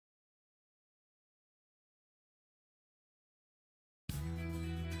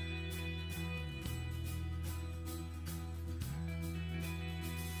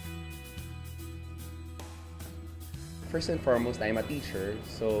first and foremost, I'm a teacher,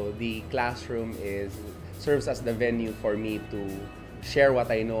 so the classroom serves as the venue for me to share what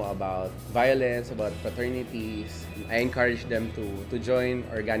I know about violence, about fraternities. I encourage them to join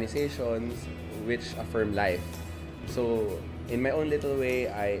organizations which affirm life. So in my own little way,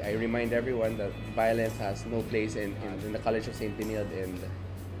 I remind everyone that violence has no place in the College of St. Benilde and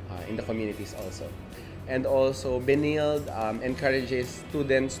in the communities also. And also, Benilde encourages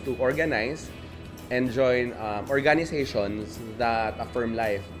students to organize and join organizations that affirm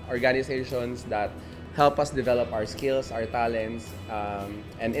life, organizations that help us develop our skills, our talents,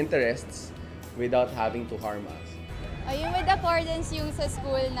 and interests without having to harm us. Yung with accordance yung sa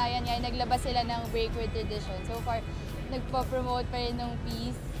school na yan, naglabas sila ng Break with Tradition. So far, nagpo-promote pa rin ng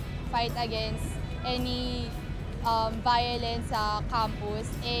peace, fight against any violence sa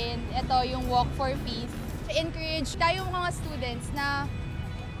campus. And ito yung Walk for Peace. Encourage tayong mga students na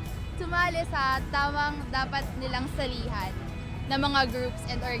sumali sa tamang dapat nilang salihan ng mga groups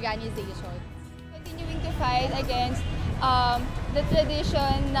and organizations. Continuing to fight against the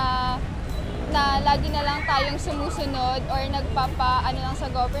tradition na lagi na lang tayong sumusunod or nagpapa-ano lang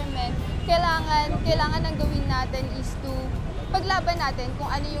sa government. Kailangan ang gawin natin is to paglaban natin kung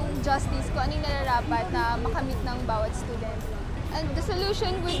ano yung justice, kung ano yung nararapat na makamit ng bawat student. And the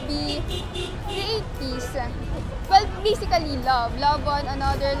solution would be create peace. Well, basically love. Love one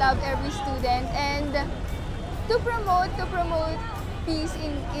another, love every student, and to promote peace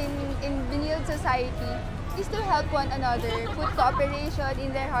in Benilde society is to help one another, put cooperation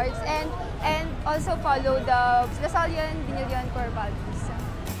in their hearts, and also follow the Lasallian Benildean core values.